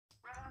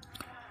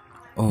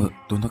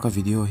tuna ka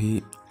video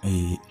hi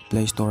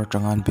Playstore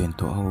atanga pen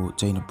to ho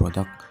chain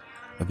product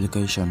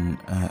application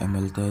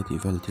ML te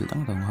devel til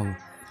tang tang ho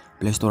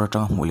Playstore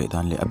atanga hmuh le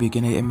dan le abi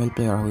ken ML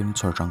player ho in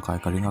chor tang kai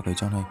karinga kai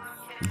chan hai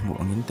hmuh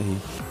angin te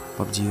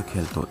PUBG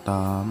khel to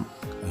ta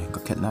ka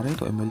khel na re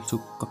to ML chu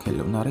ka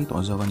khel na re to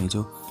zawa ni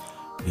chu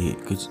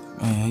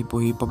hai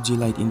poi PUBG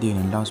Lite Indian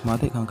and launch ma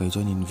te khang kai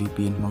chan in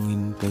VPN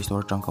mangin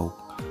Playstore atang kau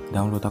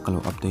download ta kalo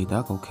update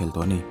ta kau khel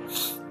to ni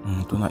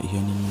tuna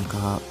hianin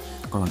ka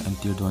karon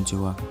antir don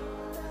chewa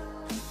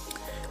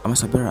ama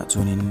sabera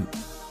chuanin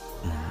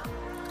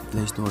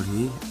Play Store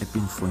hi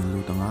appin phone lu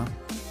tanga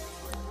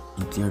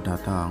clear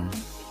data ang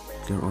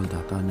clear all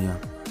data nia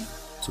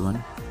chuan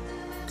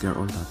clear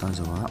all data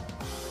zawa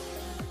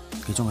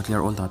ke chonga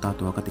clear all data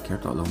to ka tikher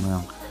to lo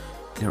ngang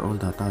clear all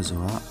data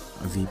zawa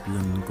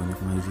VPN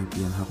connect ngai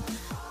VPN hub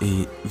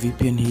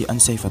VPN hi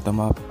unsafe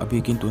atama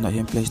abikin tuna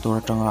hian Play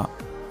Store atanga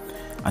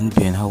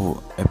unban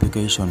how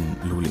application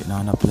lu le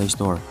na Play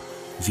Store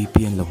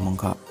VPN lo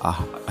mangka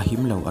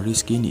ahim lo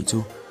ariski ni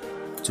chu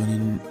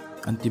chunin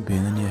anti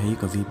ban ani hei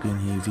ka VPN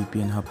hi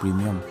VPN ha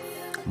premium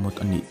mot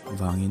ani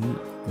wangin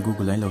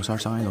Google line lo sar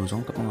sangai lo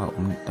jong tapanga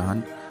tan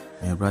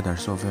brother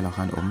software la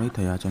khan mai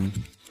thaya chan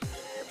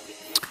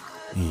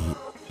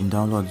in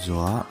download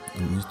zo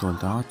install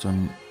ta chan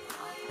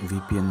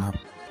VPN ha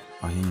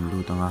ahin lu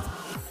tanga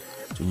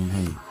chunin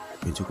hei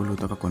ke chu lu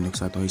ta ka connect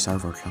sa to hi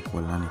server thla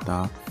kol na ni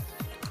ta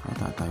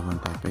Taiwan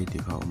Taipei ti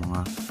kha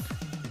umanga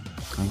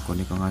kan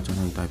connect nga chon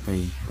hai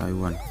Taipei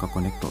Taiwan ka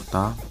connect to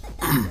ta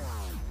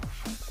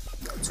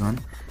chuan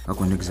ka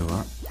connect zawa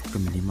ka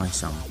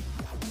minimize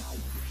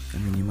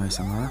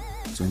anga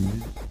chuanin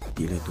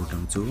ti le tu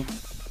tang chu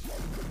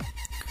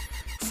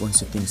phone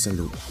settings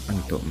salu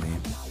ani to me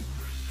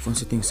phone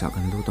settings sa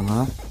kan lu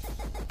tanga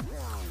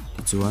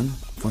chuan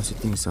phone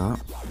settings sa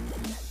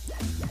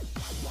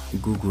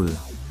Google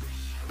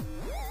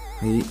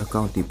hei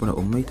account ti puna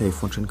mai thai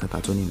function kha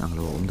ta chonin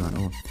anglo dan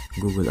o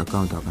Google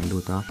account ta kan lu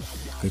ta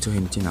ke cho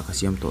hin china ka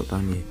siam to ta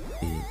ni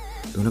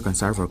tuna kan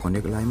server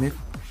connect lai mek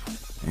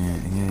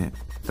nge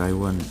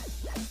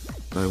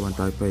Taiwan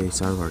Taipei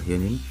server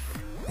hianin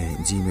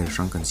Gmail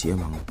sang kan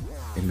siam ang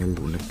ML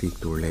lu na pik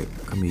tur le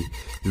kami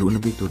lu na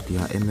pik tur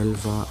tia ML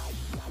va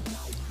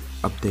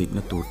update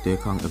na tur te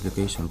khang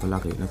application va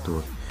lak le na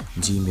tur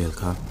Gmail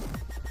kha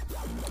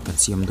kan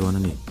siam don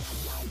ani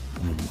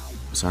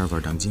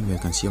server dang Gmail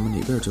kan siam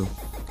ani ber chu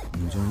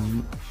jon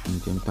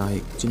tiang tai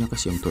china ka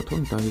siam to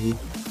thon tai hi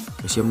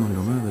ka siam non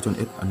lo nga jon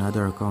add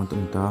another account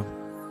an ta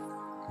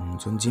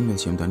jon Gmail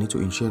siam dani chu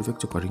install vek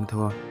chu karing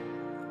thawa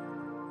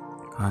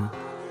han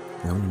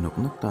lo ni nok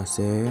nok ta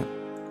se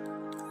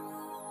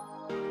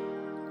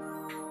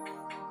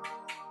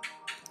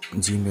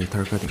Gmail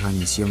thar ka khan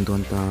siam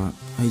don ta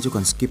ai chu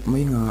kan skip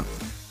mai nga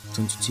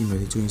jon chu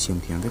Gmail chu in siam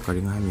thiang ve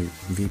karing ha mi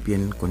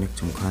VPN connect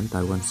chung khan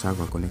Taiwan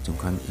server connect chung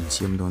khan in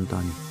siam don ta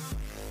ni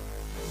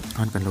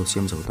han kan lo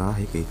siam zo ta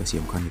hei ke ka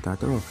siam khan ni ta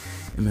tro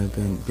email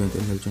pen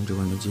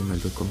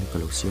email.21@gmail.com ka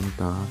lo siam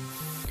ta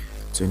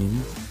chuanin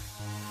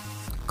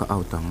ka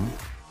outang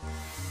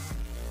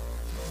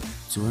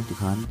chuan ti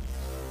khan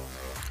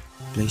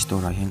Play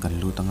Store a hian kan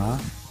lu tanga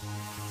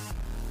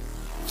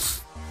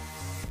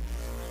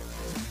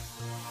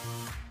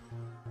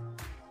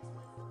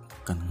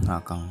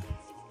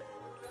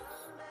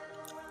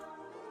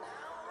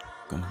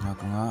kan nga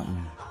kanga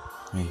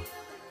hei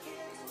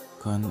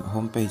kan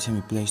home page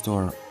mi Play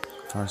Store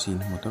first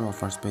in motor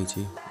first page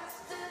hi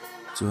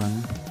chuan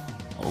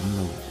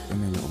omlo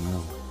email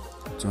omlo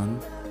chuan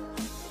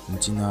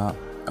china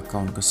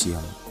account ka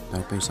siam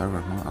Taipei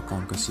server ma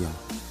account ka siam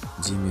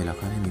Gmail a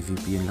khan mi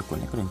VPN la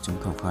connect ren chung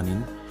thau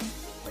khanin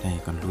hei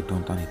kan lu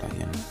ton ta ni ta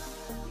hian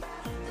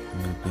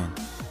email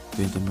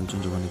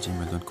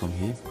pen.gmail.com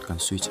hi kan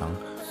switch ang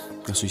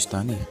ka switch ta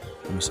ni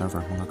mi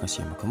server ma ka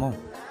siam ka mo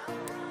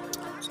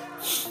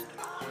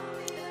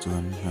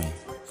chuan hei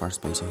first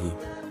page hi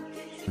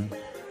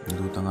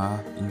lu tanga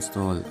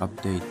install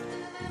update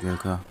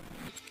velka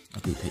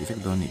ati thei vek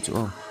don ni chu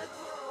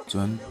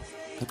chuan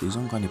kati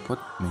jong ka ni pot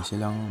mai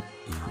selang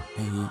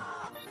hei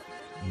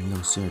mnlo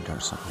share dar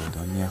sak le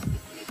don nia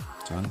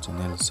chuan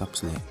channel subs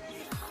le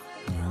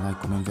like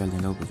comment vel ni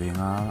lo be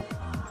nga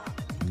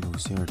mnlo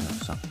share dar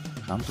sak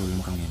tam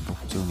turin kang nen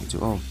bok chu ni chu